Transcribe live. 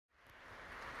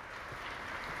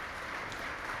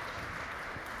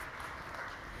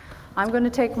I'm going to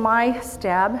take my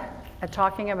stab at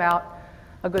talking about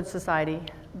a good society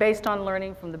based on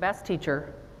learning from the best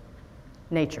teacher,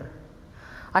 nature.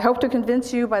 I hope to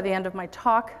convince you by the end of my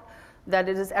talk that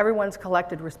it is everyone's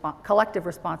collective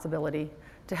responsibility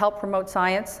to help promote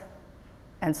science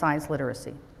and science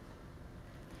literacy.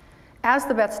 As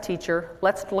the best teacher,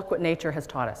 let's look what nature has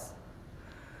taught us.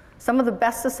 Some of the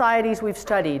best societies we've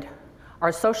studied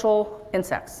are social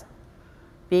insects: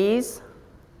 bees,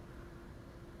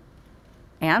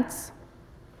 ants.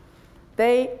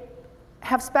 They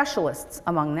have specialists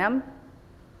among them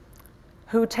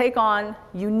who take on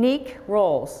unique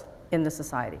roles in the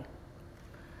society.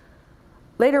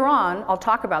 Later on, I'll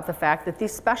talk about the fact that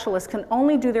these specialists can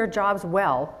only do their jobs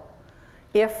well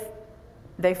if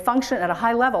they function at a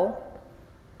high level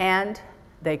and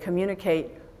they communicate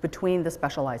between the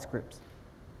specialized groups.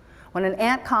 When an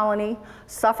ant colony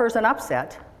suffers an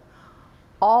upset,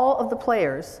 all of the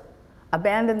players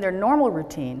abandon their normal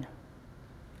routine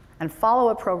and follow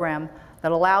a program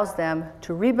that allows them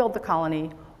to rebuild the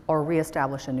colony or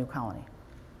reestablish a new colony.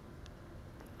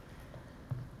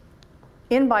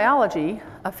 In biology,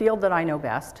 a field that I know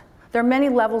best, there are many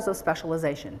levels of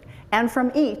specialization, and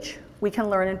from each, we can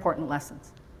learn important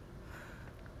lessons.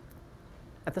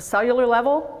 At the cellular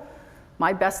level,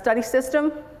 my best study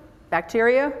system,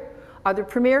 bacteria, are the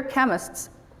premier chemists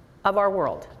of our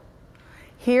world.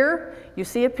 Here, you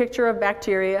see a picture of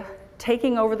bacteria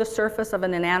taking over the surface of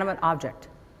an inanimate object.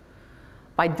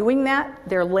 By doing that,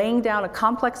 they're laying down a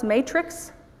complex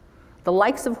matrix, the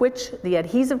likes of which the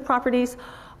adhesive properties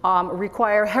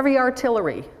require heavy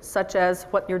artillery, such as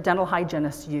what your dental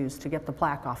hygienists use to get the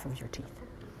plaque off of your teeth.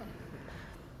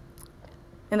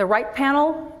 In the right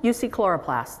panel, you see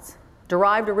chloroplasts,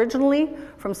 derived originally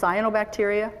from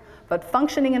cyanobacteria, but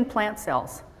functioning in plant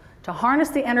cells to harness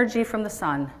the energy from the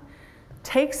sun,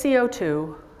 take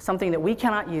CO2, something that we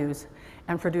cannot use,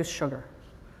 and produce sugar.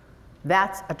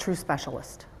 That's a true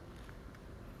specialist.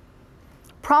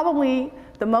 Probably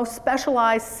the most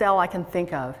specialized cell I can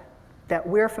think of that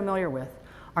we're familiar with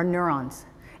are neurons.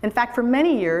 In fact, for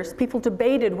many years, people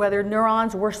debated whether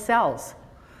neurons were cells.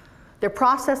 Their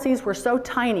processes were so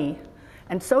tiny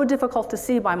and so difficult to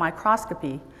see by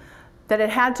microscopy that it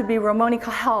had to be Ramon y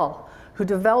Cajal who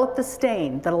developed the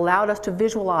stain that allowed us to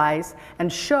visualize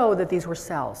and show that these were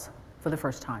cells for the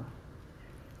first time.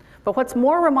 But what's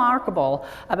more remarkable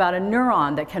about a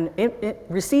neuron that can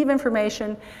receive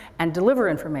information and deliver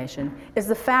information is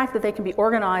the fact that they can be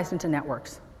organized into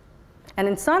networks. And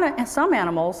in some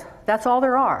animals, that's all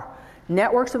there are,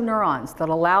 networks of neurons that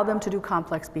allow them to do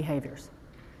complex behaviors.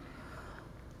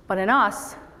 But in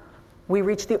us, we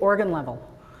reach the organ level,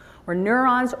 where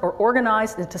neurons are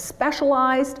organized into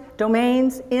specialized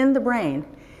domains in the brain,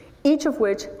 each of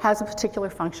which has a particular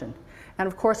function. And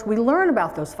of course, we learn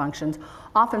about those functions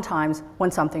oftentimes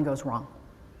when something goes wrong.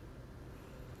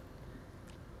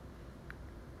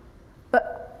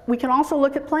 But we can also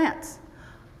look at plants.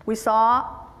 We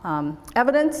saw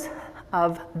evidence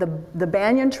of the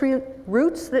banyan tree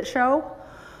roots that show.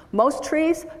 Most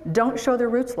trees don't show their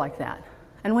roots like that.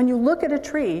 And when you look at a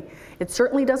tree, it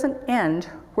certainly doesn't end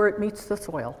where it meets the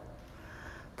soil.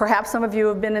 Perhaps some of you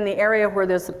have been in the area where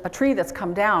there's a tree that's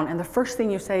come down, and the first thing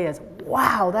you say is,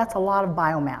 wow, that's a lot of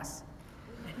biomass.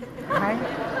 Right?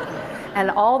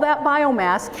 And all that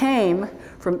biomass came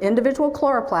from individual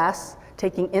chloroplasts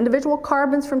taking individual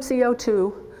carbons from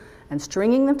CO2 and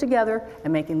stringing them together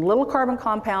and making little carbon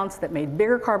compounds that made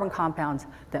bigger carbon compounds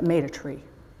that made a tree.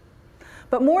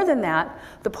 But more than that,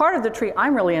 the part of the tree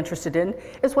I'm really interested in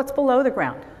is what's below the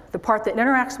ground, the part that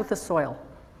interacts with the soil.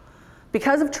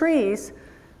 Because of trees,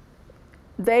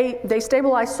 they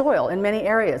stabilize soil in many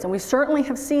areas, and we certainly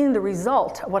have seen the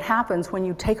result of what happens when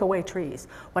you take away trees,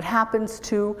 what happens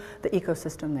to the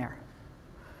ecosystem there.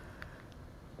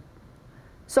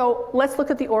 So let's look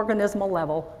at the organismal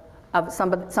level of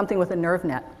something with a nerve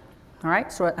net. All right,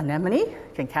 so an anemone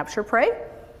can capture prey,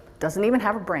 doesn't even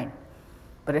have a brain,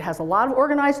 but it has a lot of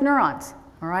organized neurons.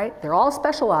 All right, they're all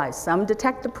specialized. Some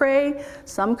detect the prey,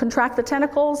 some contract the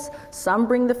tentacles, some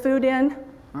bring the food in,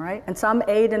 all right, and some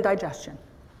aid in digestion.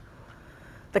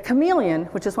 The chameleon,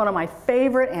 which is one of my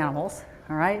favorite animals,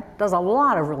 all right, does a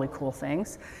lot of really cool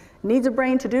things, needs a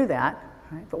brain to do that,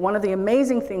 right? But one of the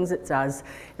amazing things it does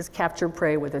is capture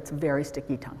prey with its very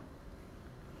sticky tongue.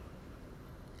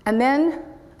 And then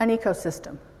an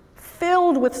ecosystem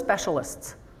filled with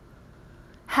specialists.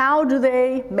 How do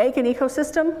they make an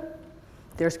ecosystem?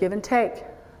 There's give and take,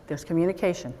 there's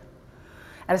communication.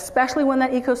 And especially when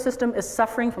that ecosystem is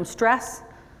suffering from stress,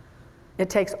 it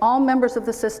takes all members of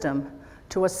the system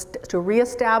to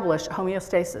reestablish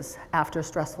homeostasis after a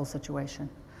stressful situation.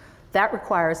 That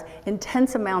requires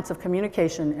intense amounts of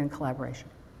communication and collaboration.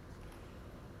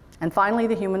 And finally,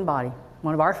 the human body,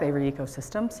 one of our favorite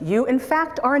ecosystems. You, in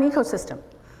fact, are an ecosystem.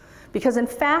 Because in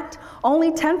fact,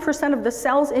 only 10% of the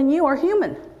cells in you are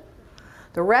human.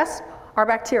 The rest are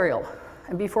bacterial.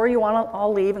 And before you want to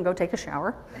all leave and go take a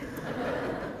shower,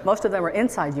 most of them are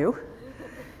inside you,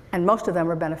 and most of them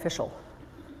are beneficial.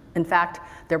 In fact,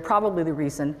 they're probably the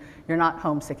reason you're not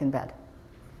homesick in bed.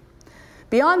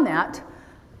 Beyond that,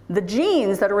 the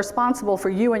genes that are responsible for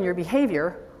you and your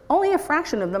behavior, only a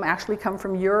fraction of them actually come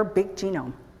from your big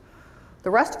genome. The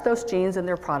rest of those genes and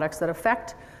their products that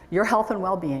affect your health and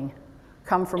well-being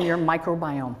come from your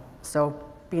microbiome. So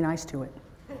be nice to it.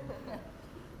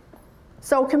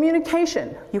 So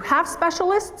communication. You have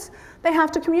specialists, they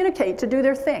have to communicate to do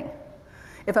their thing.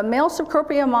 If a male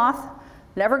Cecropia moth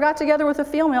never got together with a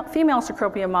female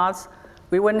Cecropia moths,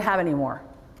 we wouldn't have any more.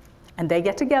 And they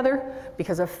get together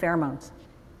because of pheromones,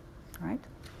 right?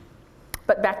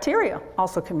 But bacteria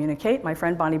also communicate. My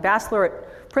friend Bonnie Bassler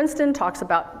at Princeton talks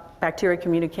about bacteria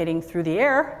communicating through the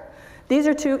air. These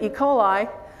are two E. coli,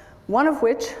 one of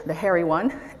which, the hairy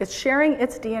one, is sharing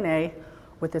its DNA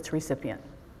with its recipient.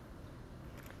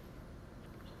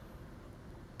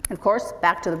 Of course,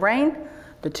 back to the brain.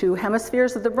 The two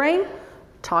hemispheres of the brain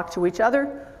talk to each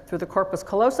other through the corpus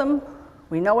callosum.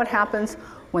 We know what happens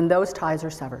when those ties are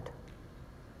severed.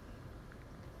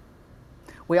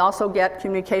 We also get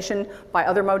communication by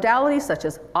other modalities, such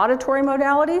as auditory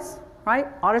modalities, right?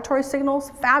 Auditory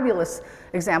signals, fabulous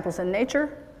examples in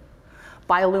nature.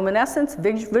 Bioluminescence,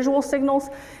 visual signals,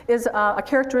 is a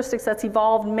characteristic that's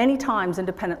evolved many times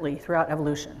independently throughout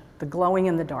evolution, the glowing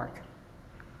in the dark.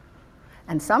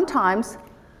 And sometimes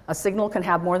a signal can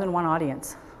have more than one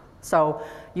audience. So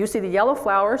you see the yellow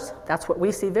flowers, that's what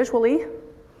we see visually.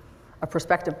 A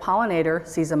prospective pollinator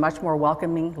sees a much more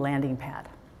welcoming landing pad.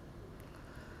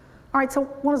 All right, so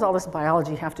what does all this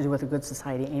biology have to do with a good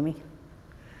society, Amy?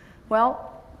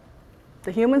 Well,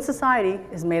 the human society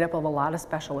is made up of a lot of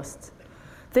specialists.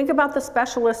 Think about the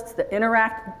specialists that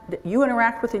you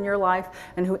interact with in your life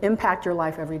and who impact your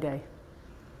life every day.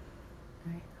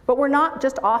 But we're not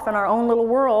just off in our own little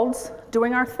worlds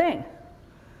doing our thing.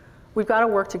 We've got to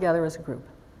work together as a group.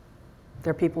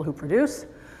 There are people who produce,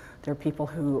 there are people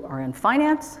who are in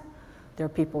finance, there are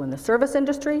people in the service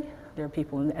industry, there are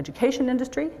people in the education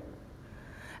industry.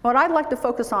 And what I'd like to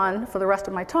focus on for the rest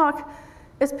of my talk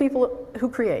is people who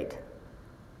create.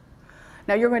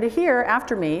 Now you're going to hear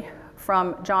after me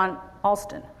from John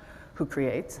Alston, who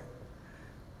creates.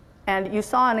 And you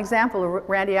saw an example of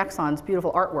Randy Exon's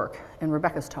beautiful artwork in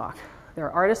Rebecca's talk. There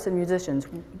are artists and musicians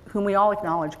whom we all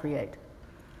acknowledge create.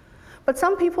 But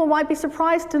some people might be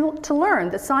surprised to learn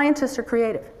that scientists are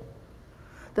creative.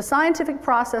 The scientific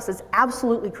process is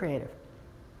absolutely creative.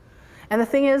 And the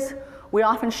thing is, we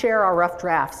often share our rough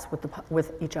drafts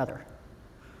with each other.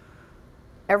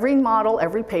 Every model,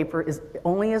 every paper is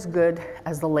only as good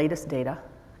as the latest data.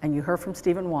 And you heard from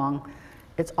Stephen Wong,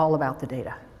 it's all about the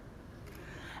data.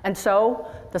 And so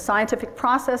the scientific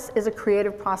process is a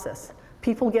creative process.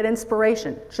 People get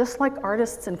inspiration, just like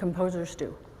artists and composers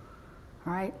do,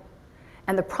 all right?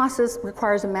 And the process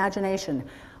requires imagination.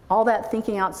 All that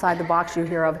thinking outside the box you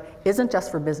hear of isn't just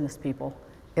for business people,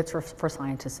 it's for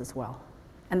scientists as well.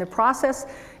 And the process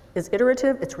is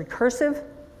iterative, it's recursive,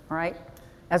 all right?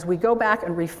 As we go back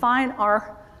and refine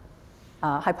our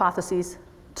hypotheses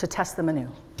to test them anew.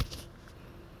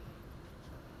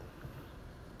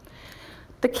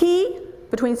 The key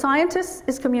between scientists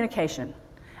is communication,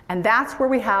 and that's where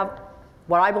we have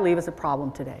what I believe is a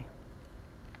problem today.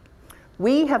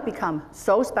 We have become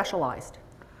so specialized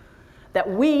that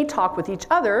we talk with each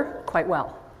other quite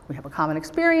well. We have a common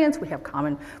experience, we have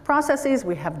common processes,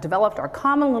 we have developed our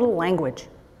common little language.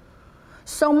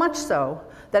 So much so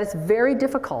that it's very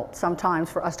difficult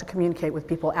sometimes for us to communicate with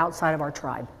people outside of our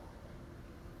tribe.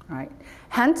 All right?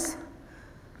 Hence,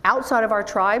 outside of our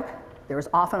tribe, there is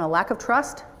often a lack of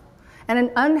trust and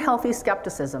an unhealthy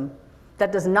skepticism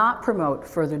that does not promote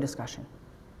further discussion.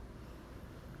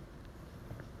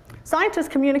 Scientists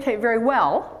communicate very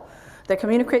well. They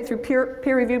communicate through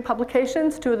peer-reviewed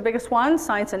publications, two of the biggest ones,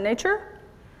 Science and Nature.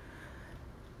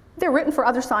 They're written for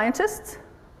other scientists,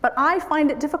 but I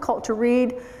find it difficult to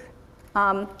read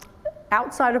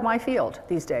outside of my field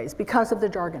these days because of the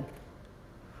jargon.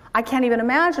 I can't even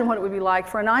imagine what it would be like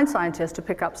for a non-scientist to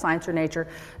pick up Science or Nature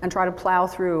and try to plow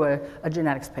through a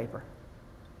genetics paper.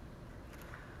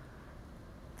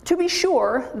 To be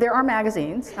sure, there are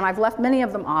magazines, and I've left many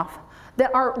of them off,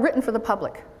 that are written for the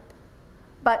public.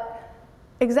 But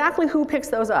exactly who picks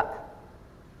those up?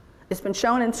 It's been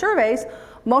shown in surveys,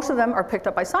 most of them are picked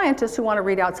up by scientists who want to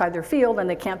read outside their field, and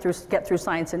they can't get through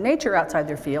Science and Nature outside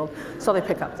their field, so they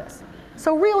pick up this.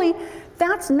 So really,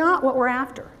 that's not what we're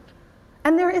after.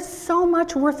 And there is so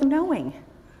much worth knowing.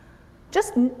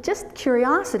 Just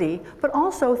curiosity, but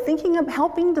also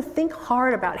helping to think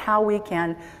hard about how we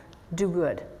can do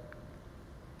good.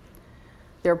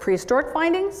 There are prehistoric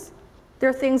findings. There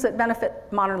are things that benefit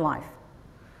modern life.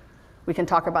 We can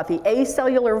talk about the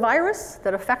acellular virus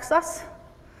that affects us,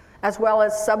 as well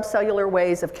as subcellular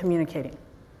ways of communicating.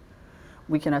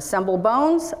 We can assemble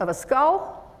bones of a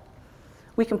skull.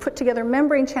 We can put together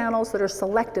membrane channels that are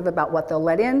selective about what they'll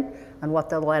let in and what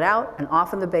they'll let out, and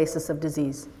often the basis of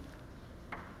disease.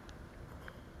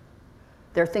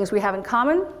 There are things we have in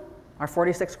common, our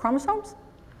 46 chromosomes,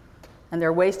 and there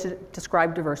are ways to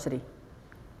describe diversity.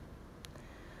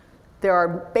 There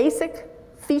are basic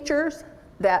features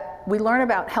that we learn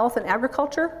about health and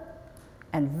agriculture,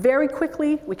 and very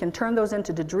quickly we can turn those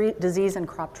into disease and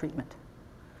crop treatment.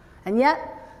 And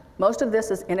yet, most of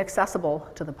this is inaccessible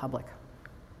to the public.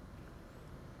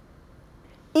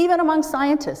 Even among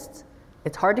scientists,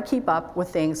 it's hard to keep up with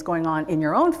things going on in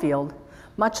your own field,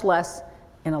 much less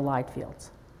in allied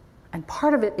fields. And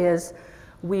part of it is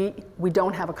we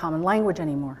don't have a common language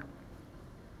anymore.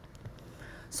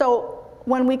 So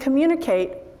when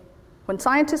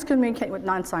scientists communicate with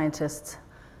non-scientists,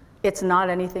 it's not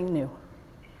anything new.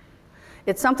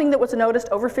 It's something that was noticed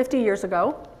over 50 years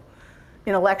ago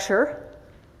in a lecture.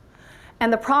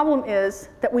 And the problem is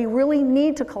that we really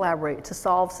need to collaborate to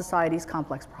solve society's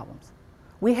complex problems.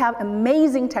 We have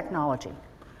amazing technology.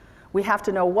 We have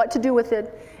to know what to do with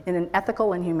it in an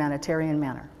ethical and humanitarian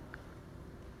manner.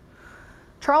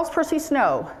 Charles Percy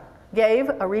Snow gave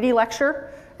a Reedy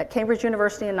lecture at Cambridge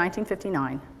University in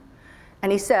 1959.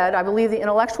 And he said, "I believe the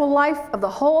intellectual life of the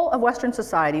whole of Western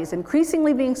society is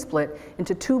increasingly being split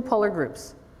into two polar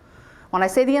groups. When I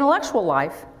say the intellectual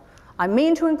life, I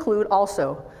mean to include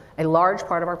also a large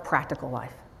part of our practical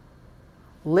life.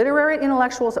 Literary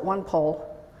intellectuals at one pole,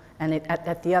 and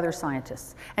at the other,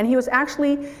 scientists." And he was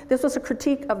this was a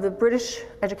critique of the British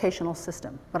educational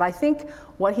system. But I think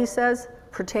what he says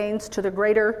pertains to the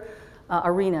greater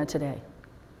arena today.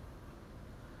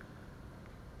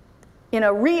 In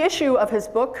a reissue of his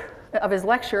book, of his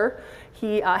lecture,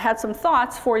 he had some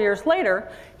thoughts 4 years later.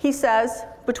 He says,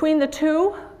 "Between the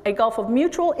two, a gulf of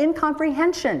mutual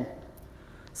incomprehension.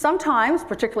 Sometimes,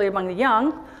 particularly among the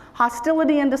young,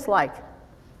 hostility and dislike.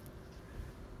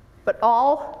 But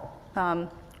all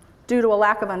due to a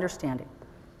lack of understanding.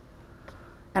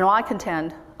 And I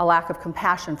contend, a lack of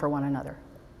compassion for one another."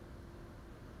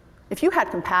 If you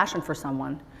had compassion for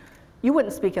someone, you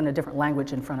wouldn't speak in a different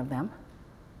language in front of them.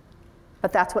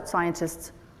 But that's what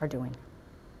scientists are doing.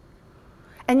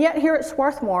 And yet here at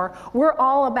Swarthmore, we're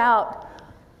all about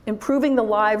improving the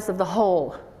lives of the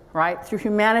whole, right, through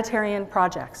humanitarian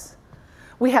projects.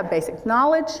 We have basic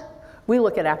knowledge. We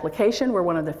look at application. We're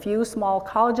one of the few small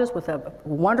colleges with a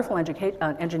wonderful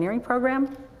engineering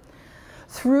program.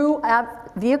 Through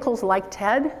vehicles like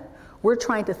TED, we're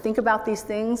trying to think about these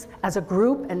things as a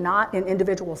group and not in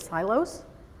individual silos,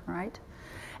 right?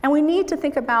 And we need to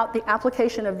think about the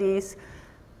application of these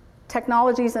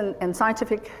technologies and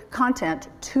scientific content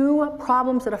to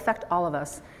problems that affect all of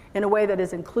us in a way that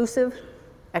is inclusive,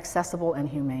 accessible, and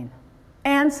humane,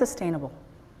 and sustainable.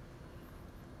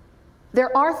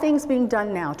 There are things being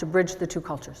done now to bridge the two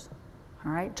cultures,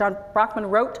 all right? John Brockman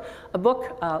wrote a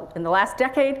book in the last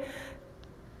decade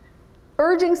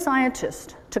urging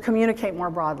scientists to communicate more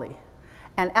broadly.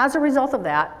 And as a result of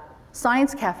that,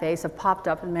 science cafes have popped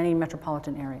up in many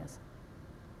metropolitan areas.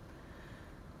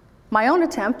 My own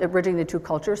attempt at bridging the two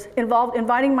cultures involved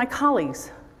inviting my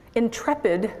colleagues,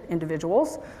 intrepid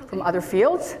individuals from other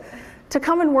fields, to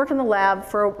come and work in the lab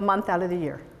for a month out of the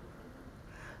year.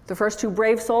 The first two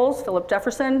brave souls, Philip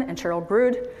Jefferson and Cheryl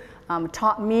Brood,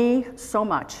 taught me so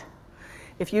much.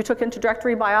 If you took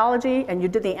introductory biology and you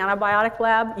did the antibiotic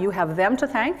lab, you have them to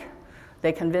thank.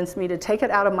 They convinced me to take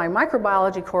it out of my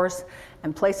microbiology course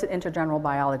and place it into general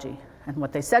biology. And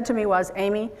what they said to me was,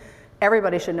 "Amy,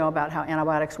 everybody should know about how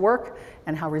antibiotics work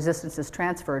and how resistance is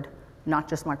transferred, not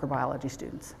just microbiology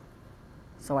students."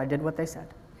 So I did what they said.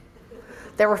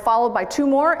 They were followed by two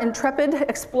more intrepid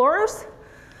explorers.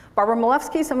 Barbara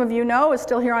Malewski, some of you know, is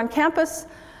still here on campus.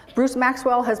 Bruce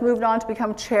Maxwell has moved on to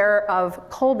become chair of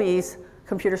Colby's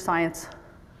computer science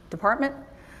department.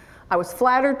 I was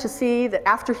flattered to see that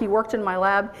after he worked in my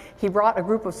lab, he brought a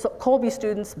group of Colby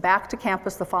students back to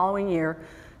campus the following year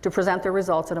to present their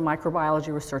results at a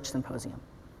microbiology research symposium.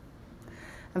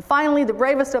 And finally, the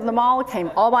bravest of them all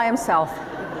came all by himself.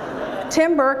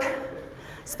 Tim Burke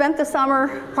spent the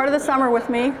summer, part of the summer with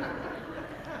me.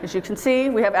 As you can see,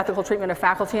 we have ethical treatment of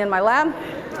faculty in my lab.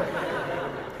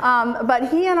 But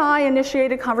he and I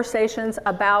initiated conversations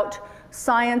about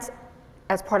science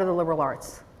as part of the liberal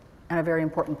arts, and a very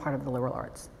important part of the liberal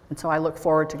arts. And so I look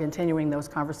forward to continuing those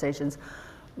conversations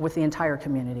with the entire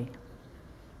community.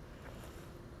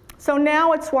 So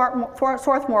now at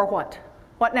Swarthmore, what?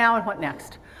 What now and what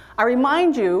next? I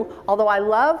remind you, although I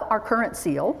love our current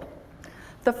seal,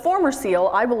 the former seal,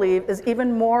 I believe, is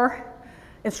even more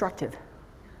instructive.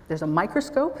 There's a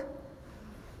microscope,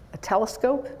 a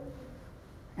telescope,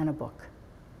 and a book.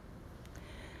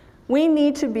 We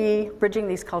need to be bridging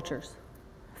these cultures.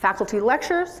 Faculty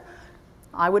lectures,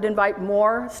 I would invite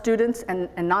more students and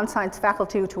non-science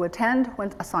faculty to attend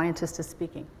when a scientist is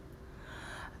speaking.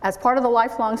 As part of the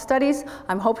lifelong studies,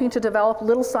 I'm hoping to develop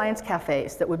little science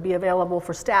cafes that would be available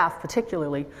for staff,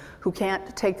 particularly, who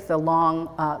can't take the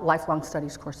long lifelong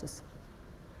studies courses.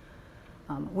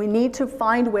 We need to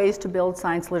find ways to build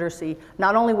science literacy,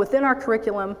 not only within our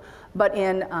curriculum, but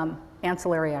in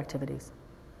ancillary activities.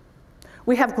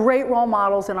 We have great role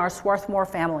models in our Swarthmore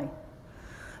family.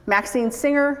 Maxine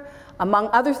Singer, among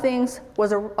other things,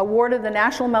 was awarded the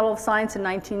National Medal of Science in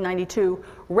 1992,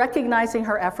 recognizing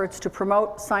her efforts to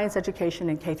promote science education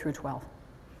in K through 12.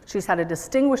 She's had a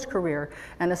distinguished career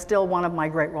and is still one of my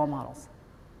great role models.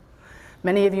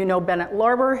 Many of you know Bennett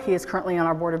Larber. He is currently on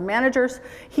our board of managers.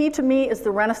 He, to me, is the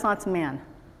Renaissance man.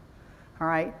 All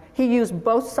right? He used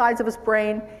both sides of his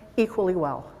brain equally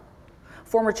well.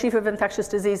 Former chief of infectious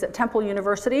disease at Temple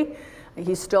University.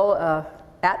 He's still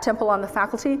at Temple on the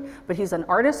faculty, but he's an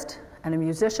artist and a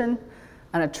musician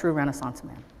and a true Renaissance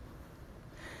man.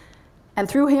 And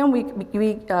through him,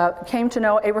 we came to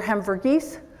know Abraham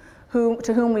Verghese,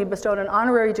 to whom we bestowed an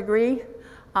honorary degree.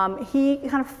 He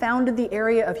kind of founded the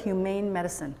area of humane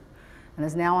medicine and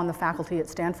is now on the faculty at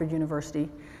Stanford University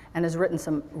and has written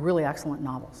some really excellent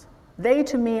novels. They,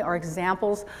 to me, are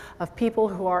examples of people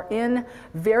who are in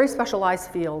very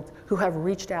specialized fields who have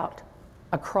reached out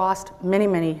across many,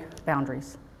 many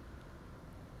boundaries.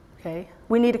 Okay?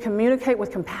 We need to communicate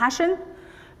with compassion.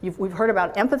 We've heard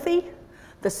about empathy.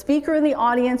 The speaker and the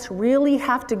audience really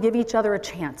have to give each other a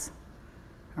chance.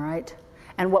 All right?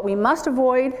 And what we must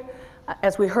avoid,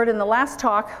 as we heard in the last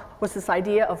talk, was this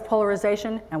idea of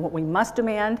polarization, and what we must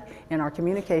demand in our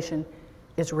communication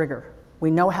is rigor.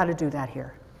 We know how to do that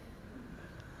here.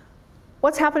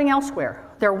 What's happening elsewhere?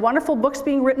 There are wonderful books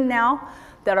being written now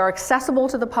that are accessible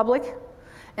to the public.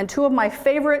 And two of my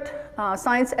favorite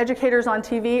science educators on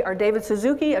TV are David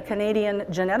Suzuki, a Canadian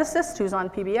geneticist who's on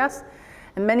PBS,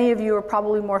 and many of you are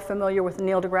probably more familiar with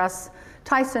Neil deGrasse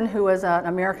Tyson, who is an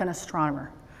American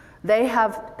astronomer. They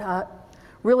have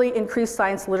really increased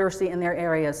science literacy in their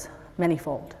areas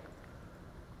manyfold.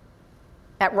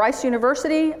 At Rice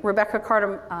University, Rebecca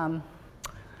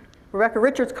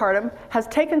Richards Cardam has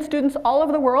taken students all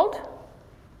over the world,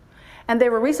 and they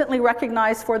were recently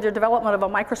recognized for their development of a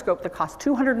microscope that cost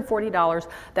 $240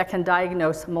 that can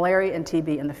diagnose malaria and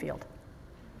TB in the field.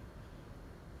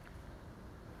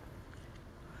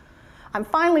 I'm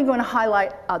finally going to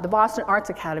highlight the Boston Arts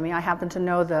Academy. I happen to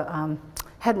know the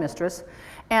headmistress,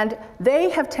 and they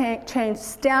have changed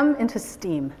STEM into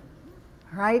STEAM.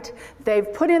 Right?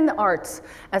 They've put in the arts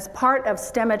as part of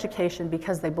STEM education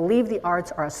because they believe the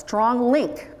arts are a strong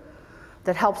link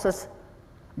that helps us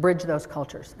bridge those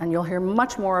cultures. And you'll hear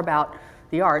much more about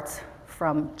the arts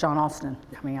from John Alston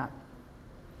coming up.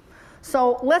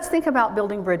 So let's think about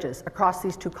building bridges across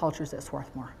these two cultures at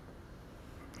Swarthmore.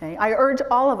 Okay? I urge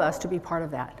all of us to be part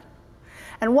of that.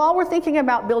 And while we're thinking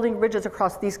about building bridges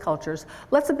across these cultures,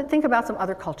 let's think about some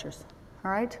other cultures.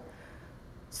 All right?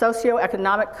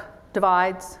 Socioeconomic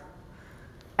divides,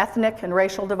 ethnic and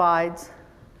racial divides,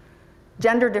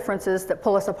 gender differences that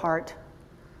pull us apart.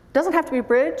 Doesn't have to be a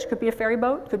bridge, could be a ferry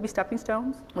boat, could be stepping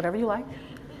stones, whatever you like.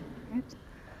 Right?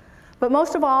 But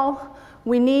most of all,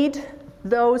 we need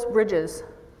those bridges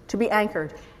to be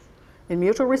anchored in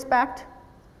mutual respect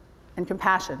and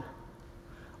compassion.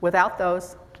 Without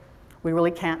those, we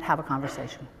really can't have a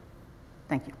conversation.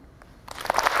 Thank you.